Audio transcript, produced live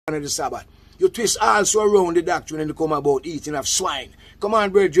honor the Sabbath. You twist also around the doctrine and you come about eating of swine. Come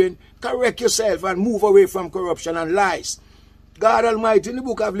on, brethren, correct yourself and move away from corruption and lies. God Almighty in the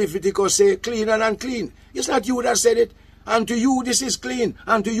book of Leviticus say, clean and unclean. It's not you that said it. And to you this is clean,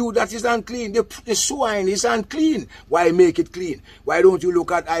 and to you that is unclean. The swine is unclean. Why make it clean? Why don't you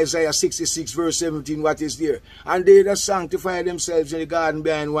look at Isaiah 66 verse 17, what is there? And they that sanctify themselves in the garden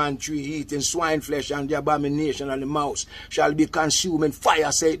behind one tree, eating swine flesh and the abomination and the mouse, shall be consumed in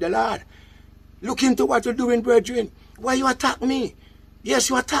fire, saith the Lord. Look into what you're doing, brethren. Why you attack me?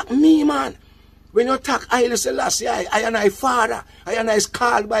 Yes, you attack me, man. When you attack Haile Selassie, I and I father, I and I is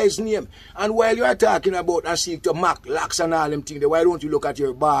called by his name. And while you are talking about and seek to mock locks and all them things, why don't you look at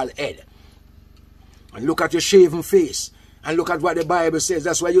your bald head? And look at your shaven face. And look at what the Bible says.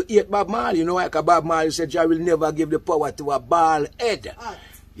 That's why you hate Bob Marley. You know, like Bob Marley said, I will never give the power to a bald head.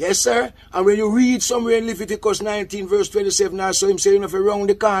 Yes, sir. And when you read somewhere in Leviticus 19 verse 27, I saw him saying, if you round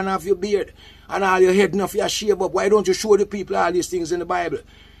the corner of your beard and all your head and of your shave up, why don't you show the people all these things in the Bible?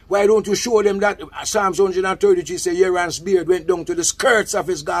 Why don't you show them that Psalms 133 says Aaron's beard went down to the skirts of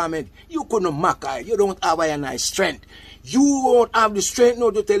his garment? You couldn't mock I. You don't have a nice strength. You won't have the strength now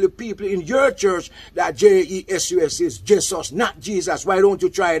to tell the people in your church that Jesus is Jesus, not Jesus. Why don't you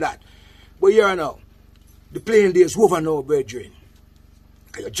try that? But here now, the plain days over now, brethren.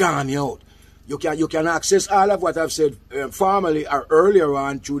 You jam me out. You can access all of what I've said formerly or earlier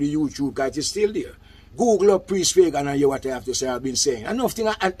on through the YouTube, because it's still there. Google up Priest Fagan and hear what I have to say. I've been saying. Enough thing,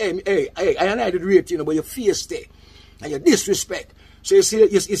 and hey, I did rate, you know, but your face there. And your disrespect. So you see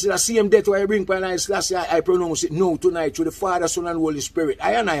the same death where I bring upon Haile Selassie, I pronounce it now tonight through the Father, Son, and Holy Spirit.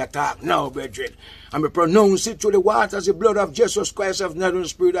 I attack now, brethren. And I pronounce it through the waters, the blood of Jesus Christ of Nazareth, the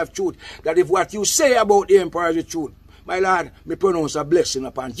Spirit of truth. That if what you say about the Emperor is the truth, my Lord, me pronounce a blessing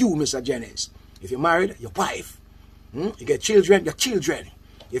upon you, Mr. Jennings. If you're married, your wife. You get children, your children.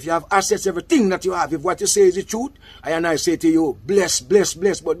 If you have assets, everything that you have, if what you say is the truth, I say to you, bless, bless,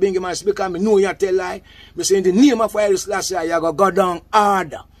 bless. But being a man speaker, I know you tell lie. I say in the name of Haile Selassie, you're going to go down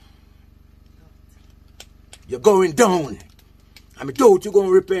hard. You're going down. And I doubt you're going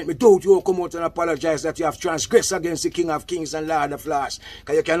to repent. I doubt you're going to come out and apologize that you have transgressed against the King of Kings and Lord of Lords.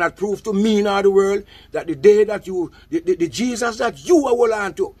 Because you cannot prove to me nor the world that the day that you, the Jesus that you are hold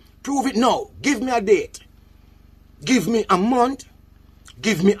on to, prove it now. Give me a date. Give me a month.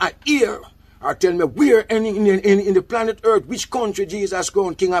 Give me a year, or tell me where in the planet Earth, which country Jesus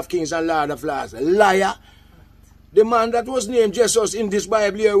crowned King of Kings and Lord of Lords. Liar. The man that was named Jesus in this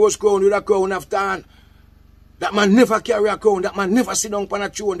Bible here was crowned with a crown of thorn. That man never carry a crown. That man never sit down on a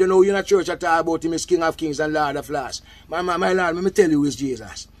throne. They know you in a church at all about him as King of Kings and Lord of Lords. My Lord, let me tell you who is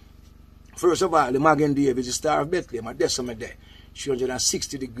Jesus. First of all, the Magen David, the Star of Bethlehem, a decimal there,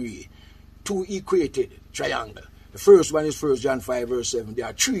 360 degrees, two equated triangle. The first one is 1 John 5 verse 7. There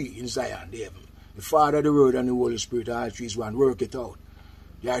are three in Zion, the heaven. The Father, the Word, and the Holy Spirit, all three is one. Work it out.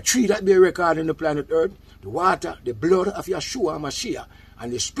 There are three that bear record in the planet Earth. The water, the blood of Yeshua Mashiach,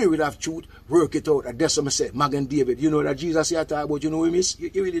 and the Spirit of truth. Work it out. That's what I said. Magen David. You know that Jesus here talk about, you know him is?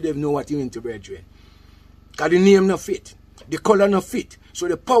 You really don't know what you're into, brethren. Because the name no fit. The color no fit. So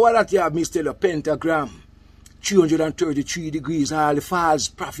the power that you have is still a pentagram. 333 degrees, all the false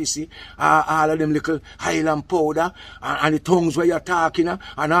prophecy, all of them little Highland powder, and the tongues where you're talking,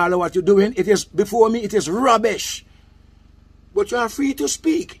 and all of what you're doing, it is, before me, it is rubbish. But you are free to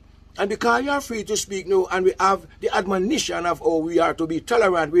speak. And because you are free to speak now, and we have the admonition of how we are to be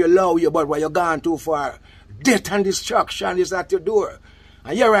tolerant, we allow you, but when you're gone too far, death and destruction is at your door.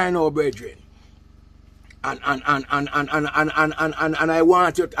 And here I know, brethren. And I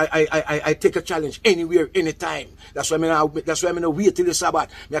want you, I take a challenge anywhere, anytime. That's why I'm going to wait till the Sabbath.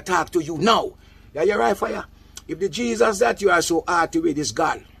 I talk to you now. Yeah, you're right, fire. If the Jesus that you are so hard to with is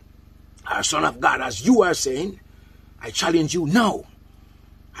God, or Son of God, as you are saying, I challenge you now.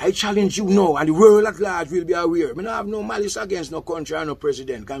 I challenge you now, and the world at large will be aware. I don't have no malice against no country or no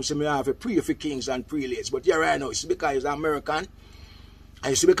president. Because I have a pray for kings and prelates. But here I know, it's because he's American.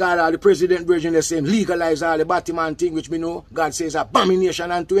 And it's because all the president version the same, legalize all the Batman thing, which we know God says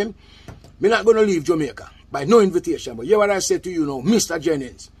abomination unto him. I'm not going to leave Jamaica by no invitation. But hear what I say to you now, Mr.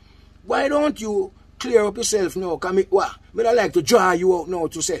 Jennings. Why don't you clear up yourself now? Because I like to draw you out now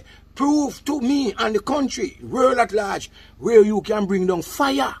to say, prove to me and the country, world at large, where you can bring down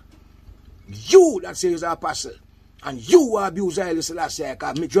fire. You that says apostle. And you abuse Haile Selassie,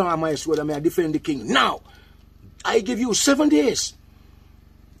 because I draw my sword and I defend the king. Now, I give you 7 days.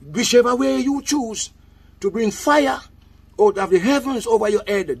 Whichever way you choose to bring fire out of the heavens over your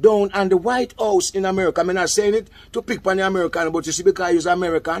head, down on the White House in America. I'm not saying it to pick on the American, but you see, because he's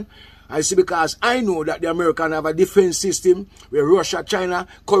American, I see, because I know that the Americans have a defense system where Russia, China,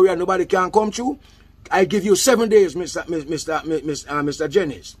 Korea, nobody can come through. I give you 7 days, Mr.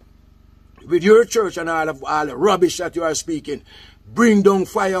 Jennings, with your church and all the rubbish that you are speaking. Bring down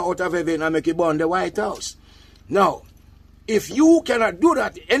fire out of heaven and make it burn the White House. Now, if you cannot do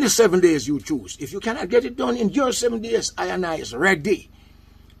that any 7 days you choose, if you cannot get it done in your 7 days, I and I is ready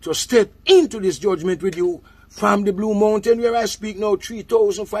to step into this judgment with you from the Blue Mountain, where I speak now,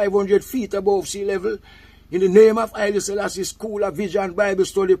 3,500 feet above sea level. In the name of Haile Selassie, School of Vision, Bible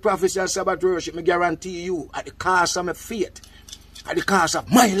Study, Prophecy and Sabbath Worship, I guarantee you, at the cost of my faith, at the cost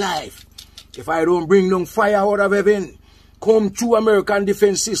of my life, if I don't bring down fire out of heaven, come through American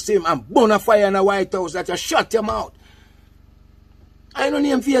defense system and burn a fire in the White House, that you shut them out. I don't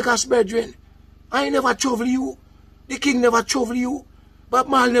name Vegas, brethren. I never trouble you. The king never trouble you. Bob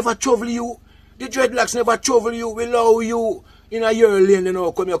Marley never trouble you. The dreadlocks never trouble you. We love you. In a your lane, you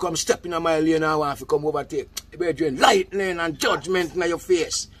know, come step in my lane and I want to come overtake. Brethren, lightning and judgment in your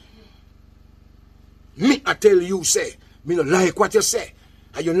face. Me, I tell you, say, me not like what you say.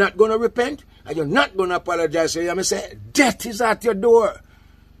 Are you not going to repent? Are you not going to apologize? So you say, death is at your door.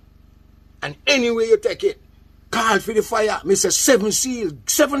 And anyway you take it, call for the fire. Me say 7 seals,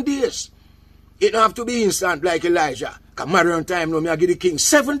 7 days. It don't have to be instant like Elijah. Because modern time now, me I give the king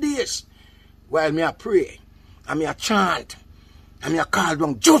 7 days. While me I pray, and me I chant, and me I call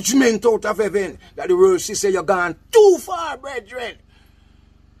down judgment out of heaven. That the world see say you're gone too far, brethren.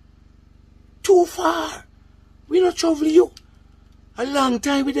 Too far. We not trouble you. A long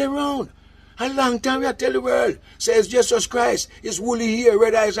time we there around. A long time we tell the world, says Jesus Christ, is woolly hair,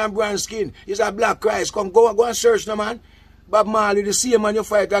 red eyes and brown skin. He's a black Christ. Come, go and search the man. Bob Marley, the same man you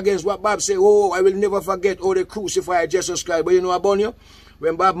fight against. What Bob say, oh, I will never forget how they crucified Jesus Christ. But you know about you?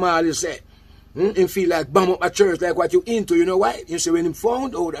 When Bob Marley said, him feel like bomb up a church like what you into, you know why? You see, when him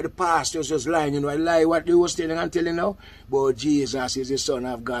found out that the pastors was lying, you know, I lie what they was telling and telling now. But Jesus is the Son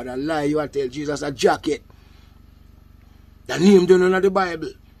of God. I lie you and tell Jesus a jacket. The name don't know the Bible.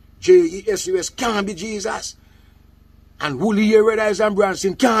 Jesus can't be Jesus. And woolly hair, red eyes and brown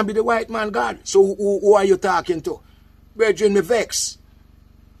skin can't be the white man God. So who are you talking to? Brethren, me vex.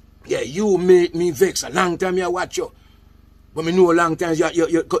 Yeah, you make me vex. A long time you watch you. But me know a long time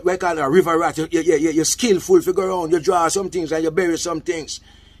you what call it, a river rat. You're skillful to go around. You draw some things and you bury some things.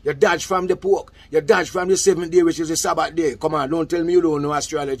 You dodge from the pork. You dodge from the 7th day, which is the Sabbath day. Come on, don't tell me you don't know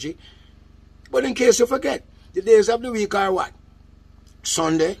astrology. But in case you forget, the days of the week are what?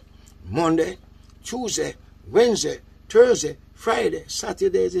 Sunday, Monday, Tuesday, Wednesday, Thursday, Friday,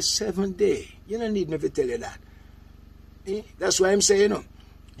 Saturday is the 7th day. You don't need me to tell you that. That's why I'm saying, you know,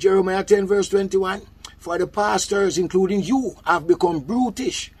 Jeremiah 10 verse 21, for the pastors, including you, have become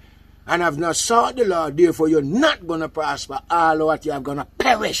brutish and have not sought the Lord, therefore you're not going to prosper. All of what you are going to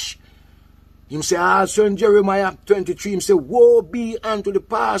perish. Him say also in Jeremiah 23, him say, woe be unto the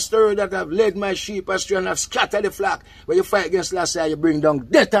pastor that have led my sheep astray and have scattered the flock. When you fight against last year, you bring down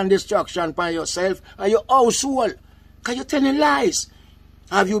death and destruction upon yourself and your household. Because you're telling lies.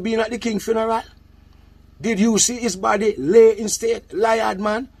 Have you been at the king's funeral? Did you see his body lay in state? Liar,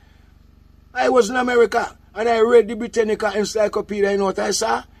 man. I was in America and I read the Britannica Encyclopedia. You know what I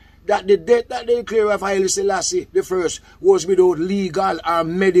saw? That the death that they declare of Haile Selassie the first was without legal or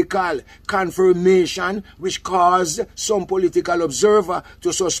medical confirmation, which caused some political observer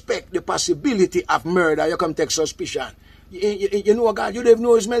to suspect the possibility of murder. You come take suspicion. You know, God, you don't even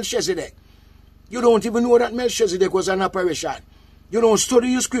know it's Melchizedek. You don't even know that Melchizedek was an apparition. You don't study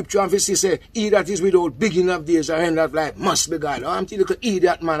your scripture and see say, he that is without beginning of days or end of life must be God. I'm telling you,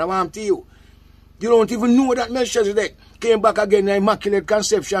 idiot man, I'm telling you. You don't even know that Melchizedek came back again in Immaculate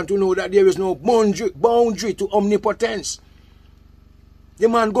Conception to know that there is no boundary to omnipotence. The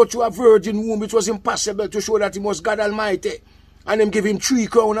man got to a virgin womb. It was impossible to show that he was God Almighty. And them give him 3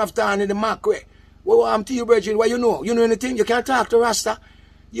 crowns of thorn in the macquarie. Well, I'm telling you, brethren, what you know? You know anything? You can't talk to Rasta.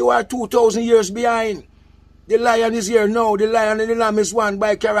 You are 2,000 years behind. The lion is here now. The lion and the lamb is one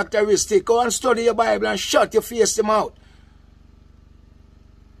by characteristic. Go and study your Bible and shut your face them out.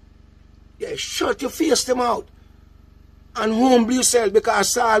 Yeah, shut your face them out. And humble yourself, because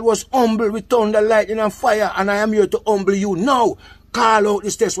Saul was humble with thunder, lightning and fire. And I am here to humble you now. Call out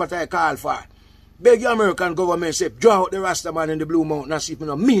this test what I call for. Beg your American government say, draw out the Rasta man in the Blue Mountain and see if you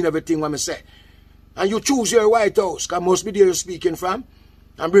don't mean everything what I say. And you choose your White House, because must be there you're speaking from.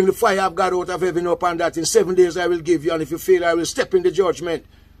 And bring the fire of God out of heaven upon that. In 7 days I will give you, and if you fail, I will step in the judgment.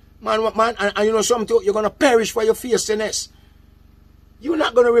 Man, and you know something, you're going to perish for your fierceness. You're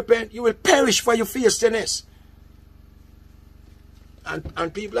not going to repent, you will perish for your fierceness.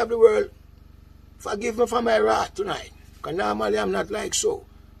 And people of the world, forgive me for my wrath tonight. Because normally I'm not like so.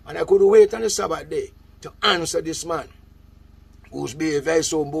 And I could wait on the Sabbath day to answer this man, whose behavior is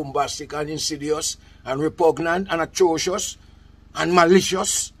so bombastic and insidious and repugnant and atrocious and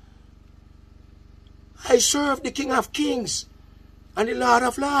malicious. I serve the King of Kings and the Lord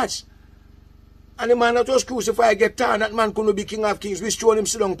of Lords. And the man that was crucified get tired, that man couldn't be King of Kings. We stone him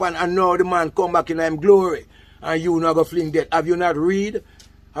sit down pan, and now the man come back in him glory. And you not go fling death. Have you not read?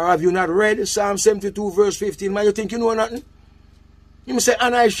 Or have you not read Psalm 72 verse 15? Man, you think you know nothing? Him say,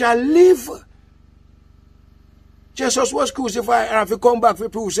 and I shall live. Jesus was crucified, and if he come back, we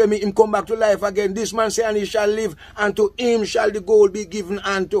prove say him come back to life again. This man say, and he shall live, and to him shall the gold be given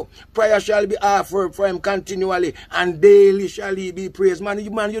unto. Prayer shall be offered for him continually, and daily shall he be praised. Man,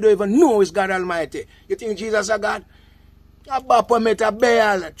 you don't even know it's God Almighty. You think Jesus is God? Baphomet,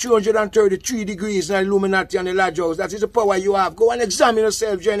 Baal, 333 degrees in the Illuminati and the Lodge House. That is the power you have. Go and examine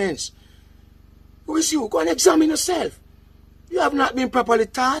yourself, Jennings. Who is you? Go and examine yourself. You have not been properly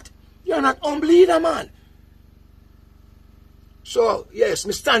taught. You are not humble either, man. So, yes,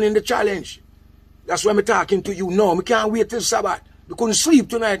 me standing the challenge. That's why I'm talking to you now. I can't wait till Sabbath. We couldn't sleep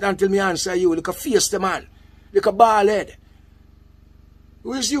tonight until me answer you. Like a face the man. Like a bald head.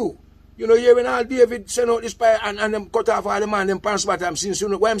 Who is you? You know, here when all David send out this fire and them cut off all the man, them pants bottom, since you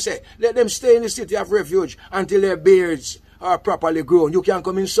know what I'm saying, let them stay in the city of refuge until their beards are properly grown. You can't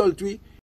come insult me.